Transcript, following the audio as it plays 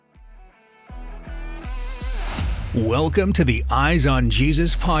Welcome to the Eyes on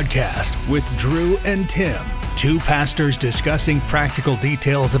Jesus podcast with Drew and Tim, two pastors discussing practical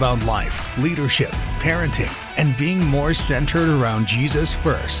details about life, leadership, parenting, and being more centered around Jesus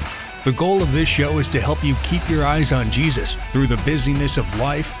first. The goal of this show is to help you keep your eyes on Jesus through the busyness of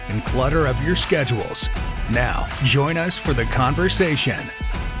life and clutter of your schedules. Now, join us for the conversation.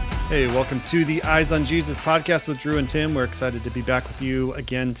 Hey, welcome to the Eyes on Jesus podcast with Drew and Tim. We're excited to be back with you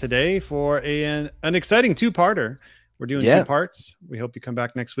again today for an exciting two-parter. We're doing two parts. We hope you come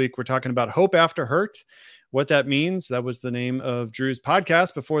back next week. We're talking about hope after hurt, what that means. That was the name of Drew's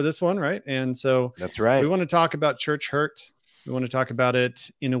podcast before this one, right? And so that's right. We want to talk about church hurt. We want to talk about it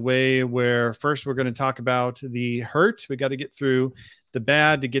in a way where first we're going to talk about the hurt. We got to get through the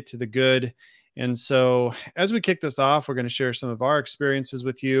bad to get to the good. And so as we kick this off, we're going to share some of our experiences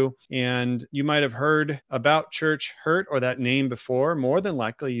with you. And you might have heard about church hurt or that name before. More than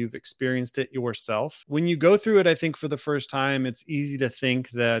likely, you've experienced it yourself. When you go through it, I think for the first time, it's easy to think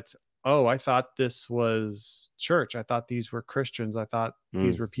that, oh, I thought this was church. I thought these were Christians. I thought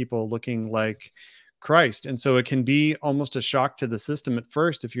these were people looking like Christ. And so it can be almost a shock to the system at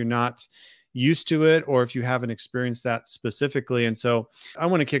first if you're not used to it or if you haven't experienced that specifically. And so I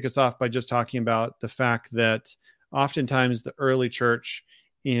want to kick us off by just talking about the fact that oftentimes the early church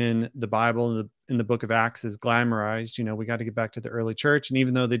in the Bible, in the book of Acts, is glamorized. You know, we got to get back to the early church. And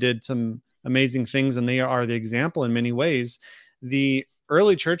even though they did some amazing things and they are the example in many ways, the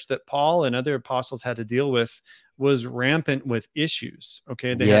early church that Paul and other apostles had to deal with was rampant with issues.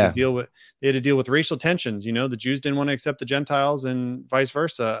 Okay. They had to deal with racial tensions. You know, the Jews didn't want to accept the Gentiles and vice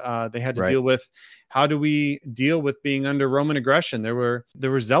versa. They had to deal with, how do we deal with being under Roman aggression? There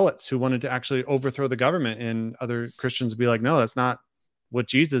were zealots who wanted to actually overthrow the government, and other Christians would be like, no, that's not what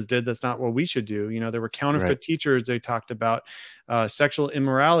Jesus did. That's not what we should do. You know, there were counterfeit teachers. They talked about sexual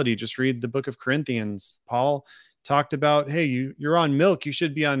immorality. Just read the book of Corinthians. Paul talked about, hey, you're on milk. You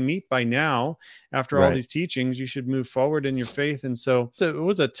should be on meat by now. After all these teachings, you should move forward in your faith. And so it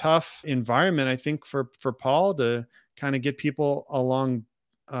was a tough environment, I think, for Paul to kind of get people along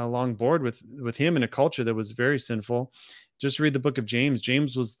board with him in a culture that was very sinful. Just read the book of James.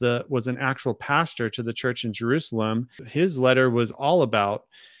 James was an actual pastor to the church in Jerusalem. His letter was all about,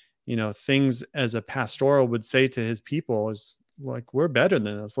 you know, things as a pastoral would say to his people is like, we're better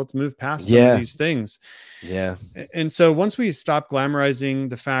than this. Let's move past some of these things. Yeah. And so once we stop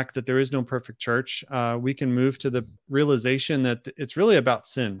glamorizing the fact that there is no perfect church, we can move to the realization that it's really about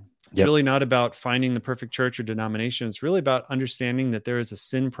sin. It's really not about finding the perfect church or denomination. It's really about understanding that there is a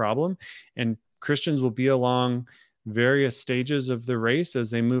sin problem, and Christians will be along various stages of the race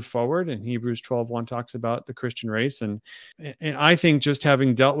as they move forward. And Hebrews 12:1 talks about the Christian race. And I think just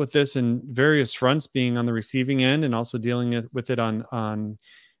having dealt with this in various fronts, being on the receiving end and also dealing with it on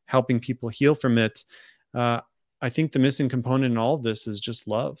helping people heal from it, I think the missing component in all of this is just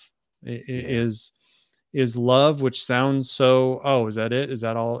love. Is love, which sounds so, oh, is that it? Is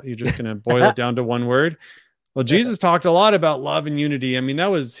that all? You're just going to boil it down to one word? Well, Jesus talked a lot about love and unity. I mean,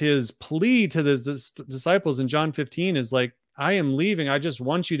 that was his plea to the disciples in John 15 is like, I am leaving. I just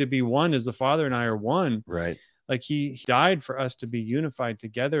want you to be one as the Father and I are one. Right. Like he died for us to be unified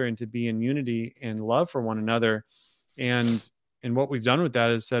together and to be in unity and love for one another. And what we've done with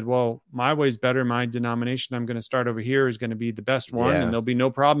that is said, well, my way's better. My denomination I'm going to start over here is going to be the best one. And there'll be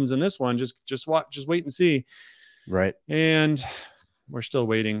no problems in this one. Just wait and see. Right. And we're still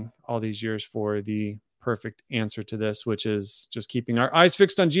waiting all these years for the perfect answer to this, which is just keeping our eyes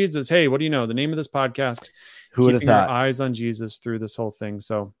fixed on Jesus. Hey, what do you know? The name of this podcast, who would have thought? Our eyes on Jesus through this whole thing.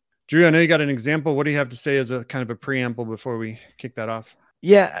 So Drew, I know you got an example. What do you have to say as a kind of a preamble before we kick that off?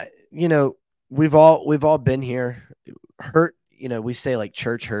 Yeah. You know, we've all been here. Hurt, you know, we say like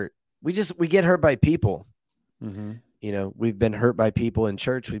church hurt. We get hurt by people. Mm-hmm. You know, we've been hurt by people in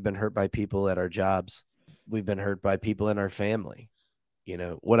church. We've been hurt by people at our jobs. We've been hurt by people in our family. You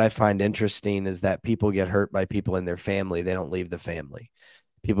know, what I find interesting is that people get hurt by people in their family. They don't leave the family.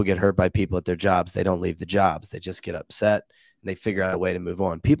 People get hurt by people at their jobs. They don't leave the jobs. They just get upset and they figure out a way to move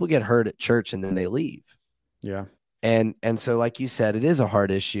on. People get hurt at church and then they leave. Yeah. And so like you said, it is a hard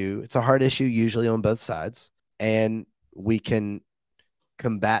issue. It's a hard issue usually on both sides. And we can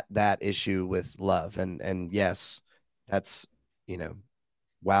combat that issue with love. And yes, that's, you know,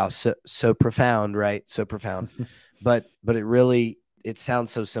 wow. So profound, right? So profound. but it really, it sounds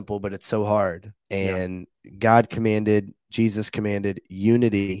so simple, but it's so hard. And God commanded, Jesus commanded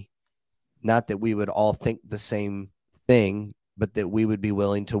unity, not that we would all think the same thing, but that we would be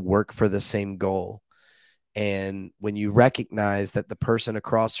willing to work for the same goal. And when you recognize that the person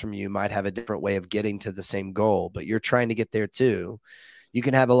across from you might have a different way of getting to the same goal, but you're trying to get there too, you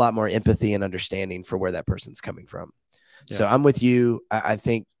can have a lot more empathy and understanding for where that person's coming from. Yeah. So I'm with you. I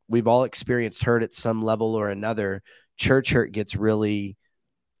think we've all experienced hurt at some level or another. Church hurt gets really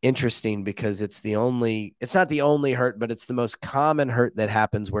interesting because it's not the only hurt, but it's the most common hurt that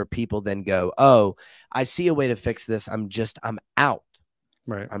happens where people then go, oh, I see a way to fix this. I'm out.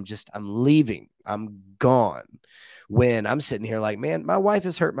 Right. I'm leaving. I'm gone. When I'm sitting here like, man, my wife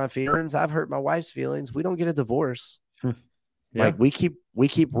has hurt my feelings. I've hurt my wife's feelings. We don't get a divorce. Yeah. Like we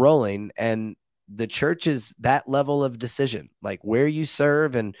keep rolling. And the church is that level of decision, like where you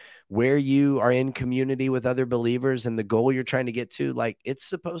serve and where you are in community with other believers and the goal you're trying to get to. Like it's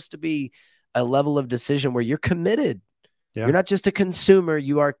supposed to be a level of decision where you're committed. Yeah. You're not just a consumer,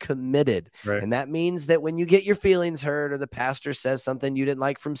 you are committed. Right. And that means that when you get your feelings hurt or the pastor says something you didn't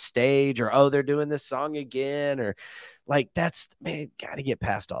like from stage or, oh, they're doing this song again, or like got to get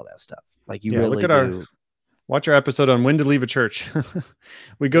past all that stuff. Like you really do. Watch our episode on when to leave a church.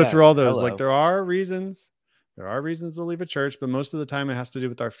 We go through all those. Like there are reasons to leave a church, but most of the time it has to do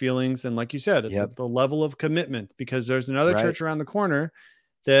with our feelings. And like you said, it's the level of commitment, because there's another church around the corner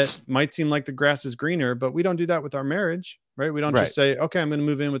that might seem like the grass is greener, but we don't do that with our marriage, right? We don't just say, okay, I'm going to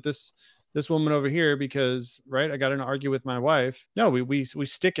move in with this woman over here because, I got to argue with my wife. No, we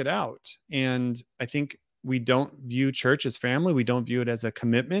stick it out. And I think we don't view church as family. We don't view it as a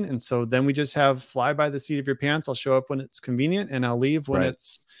commitment. And so then we just have fly by the seat of your pants. I'll show up when it's convenient and I'll leave when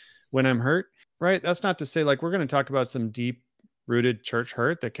I'm hurt. Right. That's not to say like, we're going to talk about some deep rooted church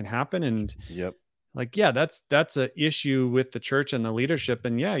hurt that can happen. And that's an issue with the church and the leadership.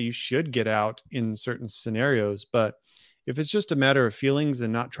 And you should get out in certain scenarios. But if it's just a matter of feelings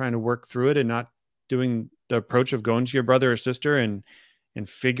and not trying to work through it and not doing the approach of going to your brother or sister and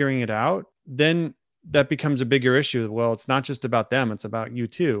figuring it out, then that becomes a bigger issue. Well, it's not just about them. It's about you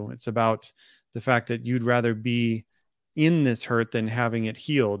too. It's about the fact that you'd rather be in this hurt than having it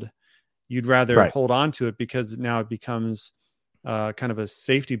healed. You'd rather hold on to it because now it becomes kind of a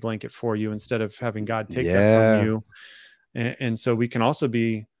safety blanket for you instead of having God take that from you. And so we can also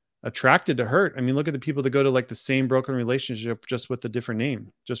be attracted to hurt. I mean, look at the people that go to like the same broken relationship, just with a different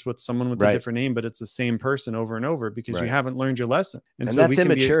name, just with someone with a different name, but it's the same person over and over because you haven't learned your lesson. And so that's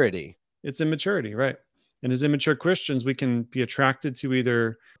immaturity. It's immaturity, right? And as immature Christians, we can be attracted to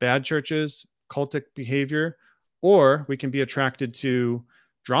either bad churches, cultic behavior, or we can be attracted to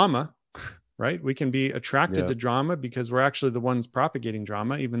drama, right? We can be attracted to drama because we're actually the ones propagating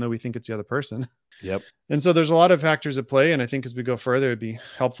drama, even though we think it's the other person. Yep. And so there's a lot of factors at play. And I think as we go further, it'd be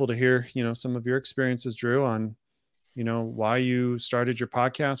helpful to hear, some of your experiences, Drew, on, why you started your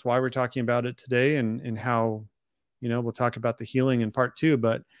podcast, why we're talking about it today, and how, we'll talk about the healing in part 2,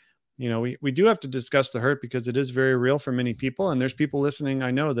 but we do have to discuss the hurt because it is very real for many people. And there's people listening,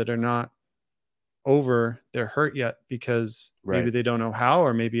 I know, that are not over their hurt yet because maybe they don't know how,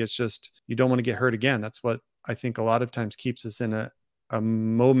 or maybe it's just, you don't want to get hurt again. That's what I think a lot of times keeps us in a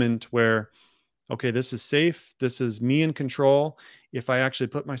moment where, okay, this is safe. This is me in control. If I actually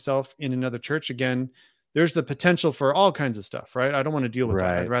put myself in another church again, there's the potential for all kinds of stuff, right? I don't want to deal with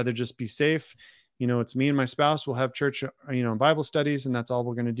that. I'd rather just be safe. It's me and my spouse. We'll have church, Bible studies, and that's all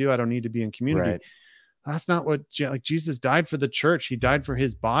we're going to do. I don't need to be in community. Right. That's not what, Jesus died for the church. He died for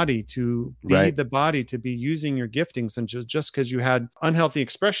his body, to be the body, to be using your giftings. And just because you had unhealthy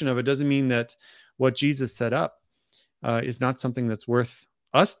expression of it doesn't mean that what Jesus set up is not something that's worth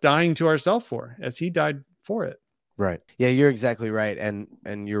us dying to ourselves for, as he died for it. Right. Yeah, you're exactly right. And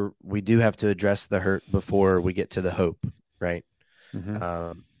we do have to address the hurt before we get to the hope. Right.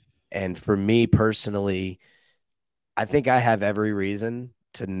 Mm-hmm. And for me personally, I think I have every reason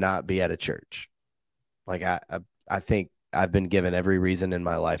to not be at a church. Like I think I've been given every reason in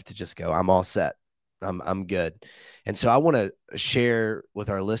my life to just go, I'm all set. I'm good. And so I want to share with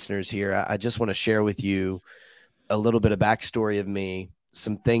our listeners here. I just want to share with you a little bit of backstory of me,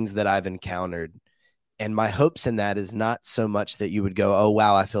 some things that I've encountered. And my hopes in that is not so much that you would go, oh,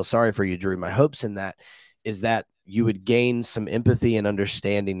 wow, I feel sorry for you, Drew. My hopes in that is that you would gain some empathy and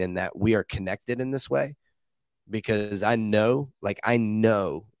understanding in that we are connected in this way, because I know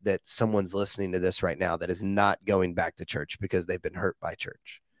that someone's listening to this right now that is not going back to church because they've been hurt by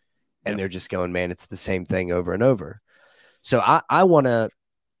church, and they're just going, man, it's the same thing over and over. So I want to,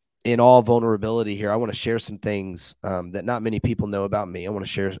 in all vulnerability here, I want to share some things that not many people know about me. I want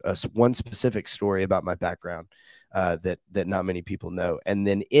to share one specific story about my background that not many people know. And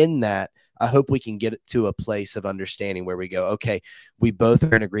then in that, I hope we can get to a place of understanding where we go, okay, we both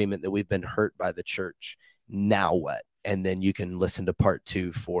are in agreement that we've been hurt by the church. Now what? And then you can listen to part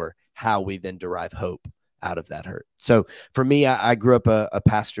 2 for how we then derive hope out of that hurt. So for me, I grew up a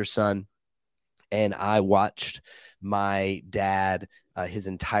pastor's son, and I watched my dad, his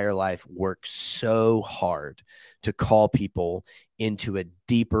entire life, worked so hard to call people into a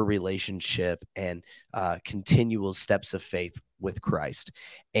deeper relationship and continual steps of faith with Christ.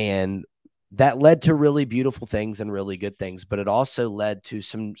 And that led to really beautiful things and really good things, but it also led to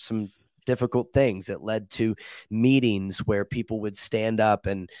some difficult things. It led to meetings where people would stand up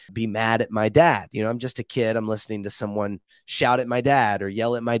and be mad at my dad. You know, I'm just a kid. I'm listening to someone shout at my dad or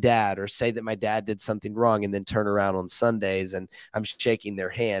yell at my dad or say that my dad did something wrong, and then turn around on Sundays and I'm shaking their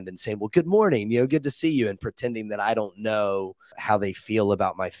hand and saying, well, good morning, you know, good to see you, and pretending that I don't know how they feel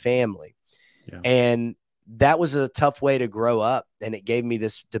about my family. Yeah. And that was a tough way to grow up. And it gave me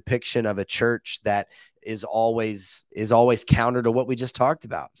this depiction of a church that is always counter to what we just talked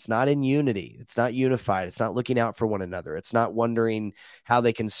about. It's not in unity. It's not unified. It's not looking out for one another. It's not wondering how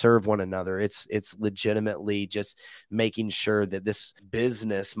they can serve one another. It's legitimately just making sure that this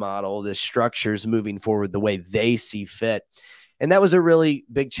business model, this structure is moving forward the way they see fit. And that was a really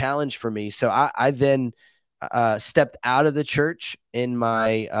big challenge for me. So I then stepped out of the church in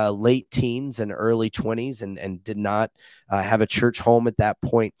my late teens and early 20s and did not have a church home at that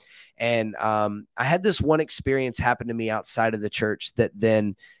point. And I had this one experience happen to me outside of the church that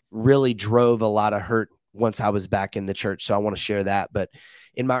then really drove a lot of hurt once I was back in the church. So I want to share that. But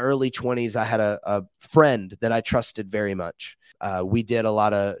in my early 20s, I had a friend that I trusted very much. We did a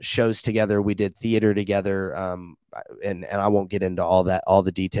lot of shows together. We did theater together. And I won't get into all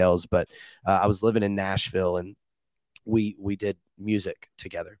the details, but I was living in Nashville and we did music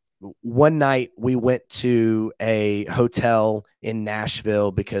together. One night we went to a hotel in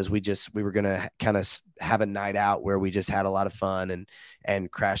Nashville because we were going to kind of have a night out where we just had a lot of fun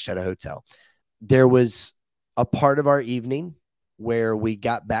and crashed at a hotel. There was a part of our evening where we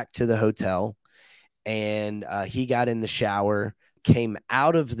got back to the hotel and he got in the shower, came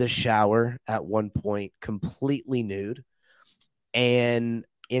out of the shower at one point completely nude, and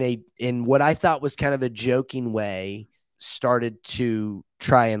in what I thought was kind of a joking way started to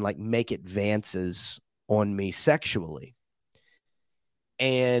try and like make advances on me sexually.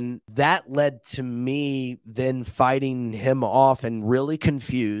 And that led to me then fighting him off and really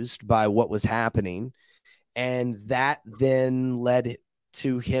confused by what was happening. And that then led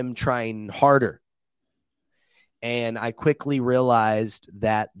to him trying harder. And I quickly realized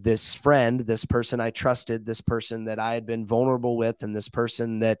that this friend, this person I trusted, this person that I had been vulnerable with, and this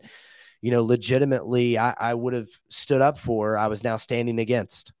person that, you know, legitimately I would have stood up for, I was now standing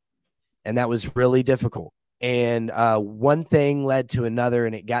against. And that was really difficult. And one thing led to another,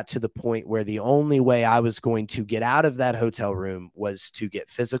 and it got to the point where the only way I was going to get out of that hotel room was to get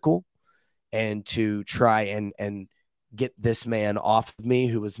physical and to try and get this man off of me,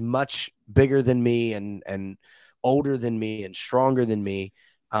 who was much bigger than me and older than me and stronger than me.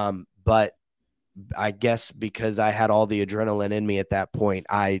 But I guess because I had all the adrenaline in me at that point,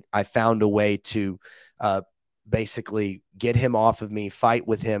 I found a way to basically get him off of me, fight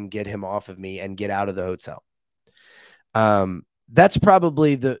with him, get him off of me, and get out of the hotel. That's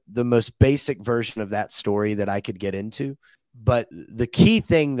probably the most basic version of that story that I could get into. But the key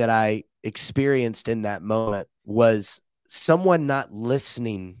thing that I experienced in that moment was someone not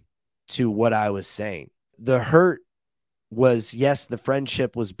listening to what I was saying. The hurt was, yes, the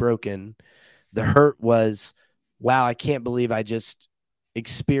friendship was broken. The hurt was, wow, I can't believe I just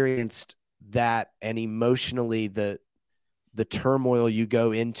experienced that. And emotionally, the turmoil you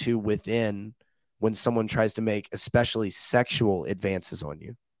go into within when someone tries to make especially sexual advances on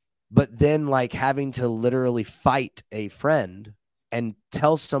you. But then like having to literally fight a friend and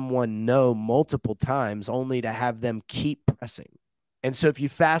tell someone no multiple times only to have them keep pressing. And so if you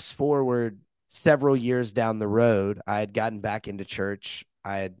fast forward several years down the road, I had gotten back into church.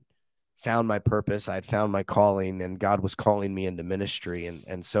 I had found my purpose. I had found my calling, and God was calling me into ministry.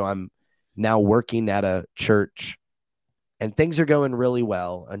 And so I'm now working at a church, and things are going really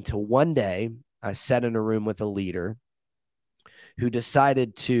well until one day I sat in a room with a leader who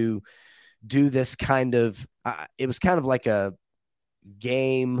decided to do this kind of, it was kind of like a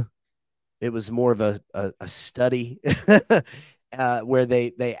game. It was more of a study where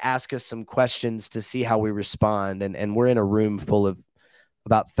they ask us some questions to see how we respond. And we're in a room full of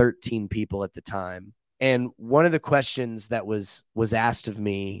about 13 people at the time. And one of the questions that was asked of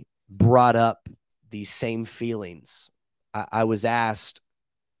me brought up these same feelings. I was asked,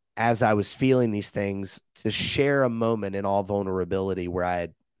 as I was feeling these things, to share a moment in all vulnerability where I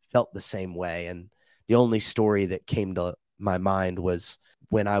had felt the same way. And the only story that came to my mind was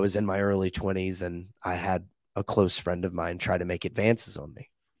when I was in my early 20s and I had a close friend of mine try to make advances on me.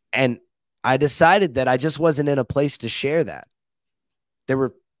 And I decided that I just wasn't in a place to share that. There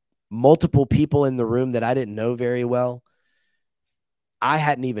were multiple people in the room that I didn't know very well. I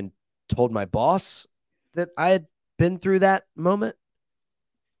hadn't even told my boss that I had been through that moment.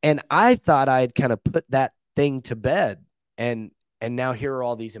 And I thought I had kind of put that thing to bed. And now here are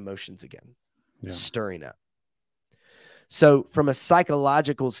all these emotions again, stirring up. So from a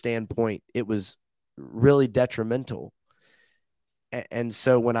psychological standpoint, it was really detrimental. And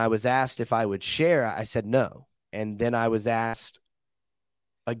so when I was asked if I would share, I said no. And then I was asked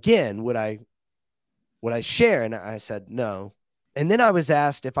again, would I share? And I said no. And then I was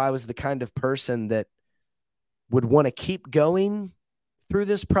asked if I was the kind of person that would want to keep going through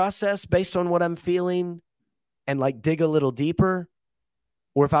this process based on what I'm feeling and like dig a little deeper,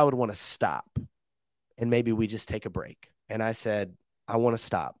 or if I would want to stop and maybe we just take a break. And I said, I want to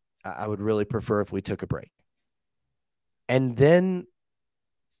stop. I would really prefer if we took a break. And then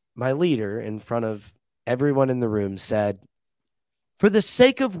my leader in front of everyone in the room said, for the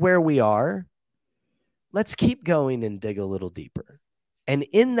sake of where we are, let's keep going and dig a little deeper. And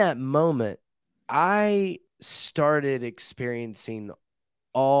in that moment, I started experiencing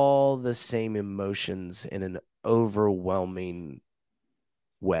all the same emotions in an overwhelming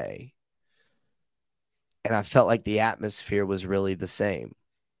way. And I felt like the atmosphere was really the same.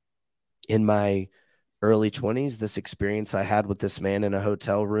 In my early 20s, this experience I had with this man in a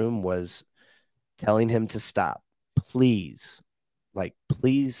hotel room was telling him to stop. Please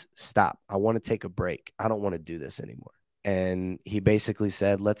stop. I want to take a break. I don't want to do this anymore. And he basically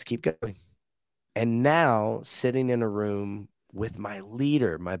said, let's keep going. And now sitting in a room with my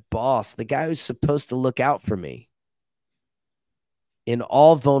leader, my boss, the guy who's supposed to look out for me, in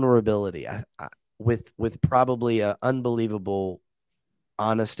all vulnerability, with probably an unbelievable,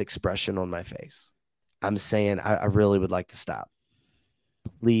 honest expression on my face, I'm saying, I really would like to stop.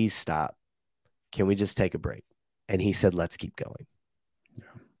 Please stop. Can we just take a break? And he said, let's keep going.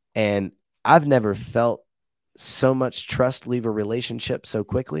 Yeah. And I've never felt so much trust leave a relationship so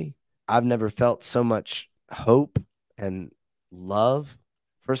quickly. I've never felt so much hope and love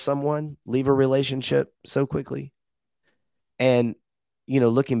for someone leave a relationship so quickly. And, you know,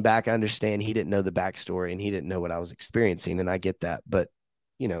 looking back, I understand he didn't know the backstory and he didn't know what I was experiencing. And I get that. But,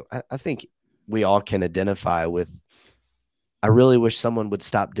 you know, I think we all can identify with, I really wish someone would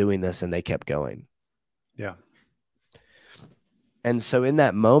stop doing this, and they kept going. Yeah. And so in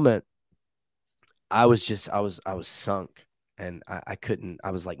that moment, I was sunk, and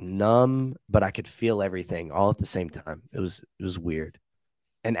I was like numb, but I could feel everything all at the same time. It was weird.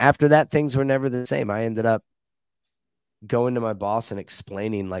 And after that, things were never the same. I ended up going to my boss and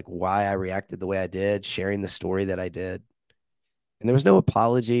explaining like why I reacted the way I did, sharing the story that I did. And there was no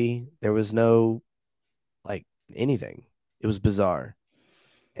apology. There was no like anything. It was bizarre.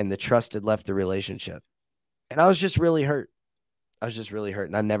 And the trust had left the relationship. And I was just really hurt.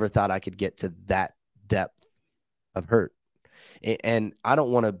 And I never thought I could get to that depth of hurt. And I don't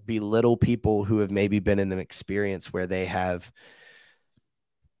want to belittle people who have maybe been in an experience where they have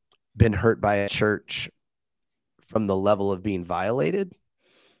been hurt by a church from the level of being violated,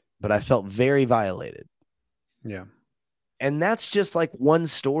 but I felt very violated. Yeah. And that's just like one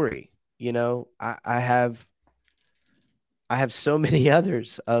story. You know, I have so many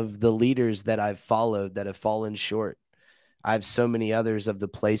others of the leaders that I've followed that have fallen short. I have so many others of the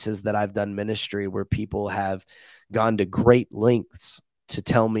places that I've done ministry where people have gone to great lengths to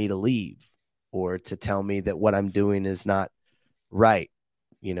tell me to leave or to tell me that what I'm doing is not right.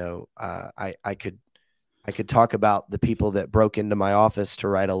 You know, I could talk about the people that broke into my office to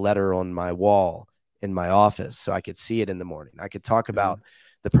write a letter on my wall in my office so I could see it in the morning. I could talk about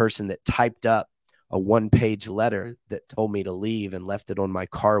the person that typed up a 1-page letter that told me to leave and left it on my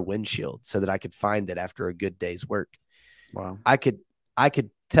car windshield so that I could find it after a good day's work. Wow. I could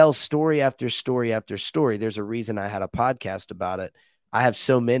tell story after story after story. There's a reason I had a podcast about it. I have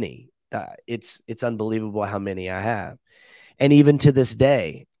so many. It's unbelievable how many I have. And even to this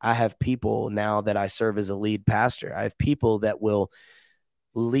day, I have people now that I serve as a lead pastor. I have people that will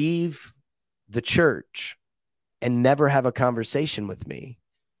leave the church and never have a conversation with me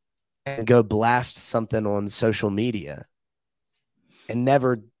and go blast something on social media and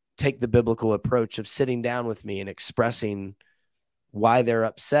never take the biblical approach of sitting down with me and expressing why they're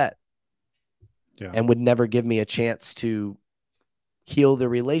upset, and would never give me a chance to heal the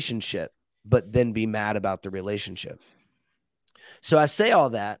relationship, but then be mad about the relationship. So I say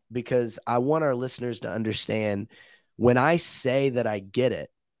all that because I want our listeners to understand when I say that I get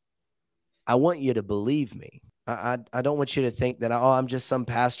it, I want you to believe me. I don't want you to think that, oh, I'm just some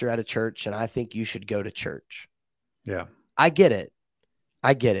pastor at a church and I think you should go to church. Yeah. I get it.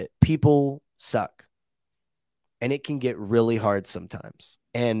 People suck. And it can get really hard sometimes.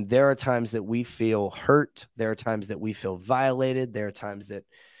 And there are times that we feel hurt. There are times that we feel violated. There are times that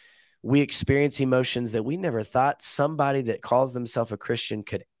we experience emotions that we never thought somebody that calls themselves a Christian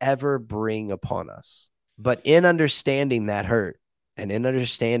could ever bring upon us. But in understanding that hurt and in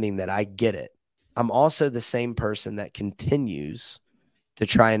understanding that I get it, I'm also the same person that continues to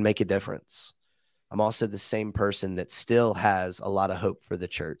try and make a difference. I'm also the same person that still has a lot of hope for the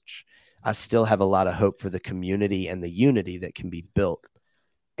church. I still have a lot of hope for the community and the unity that can be built.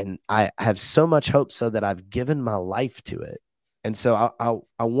 And I have so much hope so that I've given my life to it. And so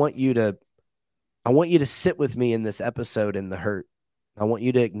I want you to sit with me in this episode in the hurt. I want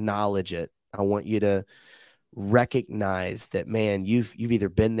you to acknowledge it. I want you to recognize that, man, you've either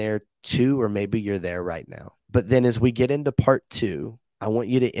been there too, or maybe you're there right now. But then as we get into part 2, I want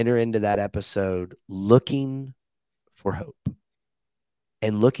you to enter into that episode looking for hope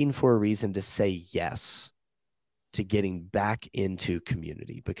and looking for a reason to say yes to getting back into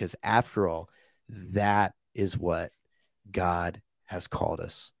community, because after all, that is what God has called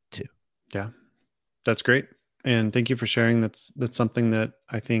us to. Yeah, that's great. And thank you for sharing. That's something that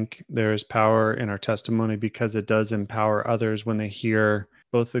I think there is power in our testimony, because it does empower others when they hear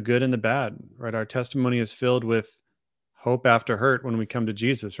both the good and the bad, right? Our testimony is filled with hope after hurt when we come to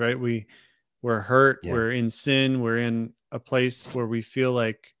Jesus, right? We're hurt, we're in sin, we're in a place where we feel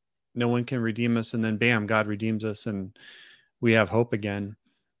like no one can redeem us, and then bam, God redeems us and we have hope again.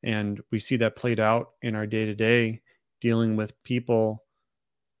 And we see that played out in our day-to-day dealing with people,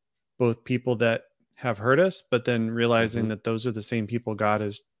 both people that have hurt us, but then realizing that those are the same people God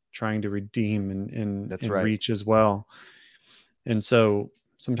is trying to redeem and reach as well. And so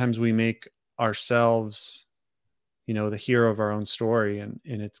sometimes we make ourselves, the hero of our own story, and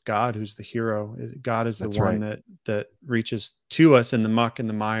it's God who's the hero. God is the one that reaches to us in the muck and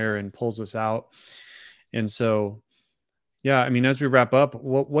the mire and pulls us out. And so, yeah, I mean, as we wrap up,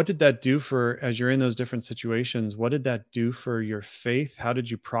 what did that do as you're in those different situations, what did that do for your faith? How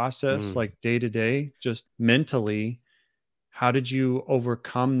did you process like day to day, just mentally? How did you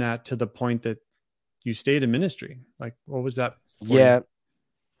overcome that to the point that you stayed in ministry? Like, what was that for you?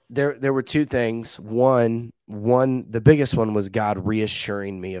 There were 2 things. One, the biggest one was God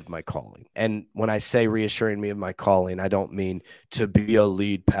reassuring me of my calling. And when I say reassuring me of my calling, I don't mean to be a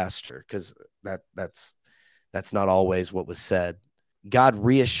lead pastor, because that's not always what was said. God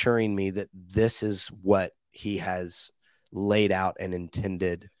reassuring me that this is what he has laid out and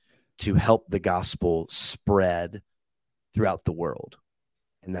intended to help the gospel spread throughout the world.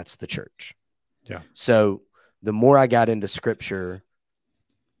 And that's the church. Yeah. So the more I got into scripture,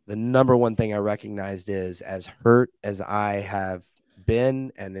 the number one thing I recognized is, as hurt as I have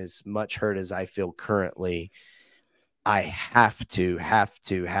been and as much hurt as I feel currently, I have to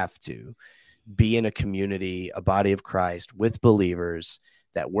be in a community, a body of Christ with believers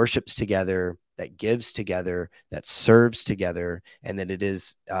that worships together, that gives together, that serves together, and that it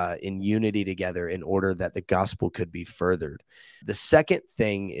is in unity together in order that the gospel could be furthered. The second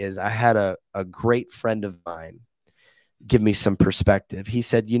thing is, I had a great friend of mine give me some perspective. He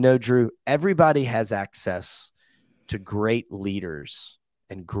said, Drew, everybody has access to great leaders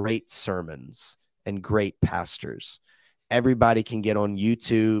and great sermons and great pastors. Everybody can get on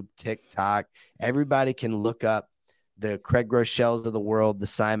YouTube, TikTok. Everybody can look up the Craig Groeschels of the world, the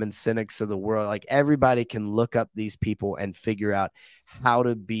Simon Sinek's of the world. Like, everybody can look up these people and figure out how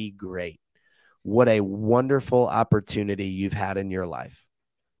to be great. What a wonderful opportunity you've had in your life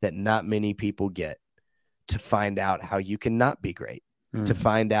that not many people get, to find out how you can not be great, to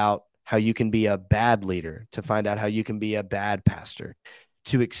find out how you can be a bad leader, to find out how you can be a bad pastor,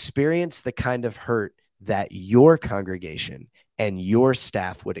 to experience the kind of hurt that your congregation and your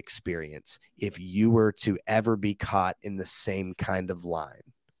staff would experience if you were to ever be caught in the same kind of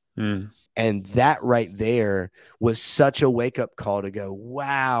line. And that right there was such a wake-up call to go,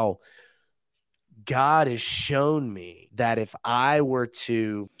 wow, God has shown me that if I were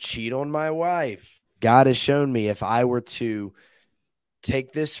to cheat on my wife, God has shown me if I were to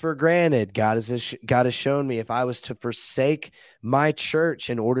take this for granted, God has shown me if I was to forsake my church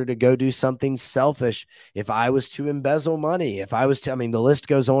in order to go do something selfish, if I was to embezzle money, if I was to, the list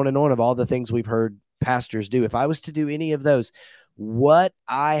goes on and on of all the things we've heard pastors do. If I was to do any of those, what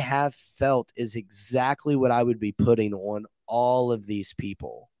I have felt is exactly what I would be putting on all of these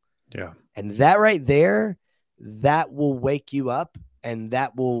people. Yeah. And that right there, that will wake you up, and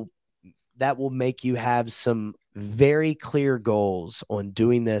that will make you have some very clear goals on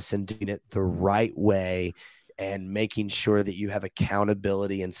doing this and doing it the right way, and making sure that you have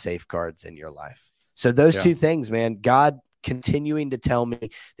accountability and safeguards in your life. So those 2 things, man, God continuing to tell me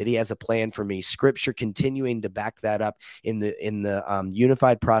that he has a plan for me, scripture continuing to back that up in the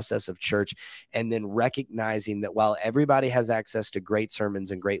unified process of church, and then recognizing that while everybody has access to great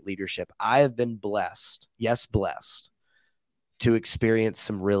sermons and great leadership, I have been blessed, to experience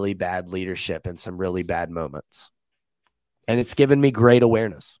some really bad leadership and some really bad moments. And it's given me great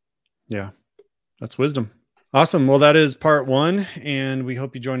awareness. Yeah, that's wisdom. Awesome. Well, that is part 1, and we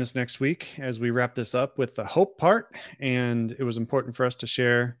hope you join us next week as we wrap this up with the hope part. And it was important for us to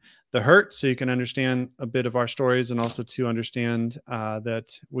share the hurt so you can understand a bit of our stories, and also to understand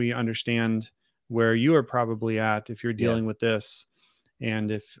that we understand where you are probably at if you're dealing with this.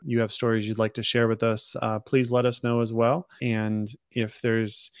 And if you have stories you'd like to share with us, please let us know as well. And if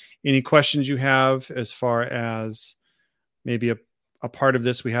there's any questions you have as far as maybe a part of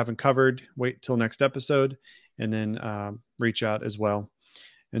this we haven't covered, wait till next episode, and then reach out as well.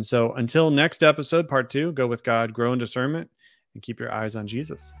 And so until next episode, part 2, go with God, grow in discernment, and keep your eyes on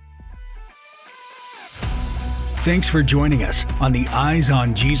Jesus. Thanks for joining us on the Eyes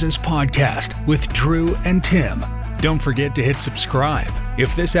on Jesus podcast with Drew and Tim. Don't forget to hit subscribe.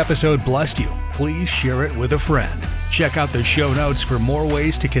 If this episode blessed you, please share it with a friend. Check out the show notes for more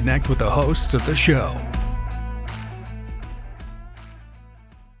ways to connect with the hosts of the show.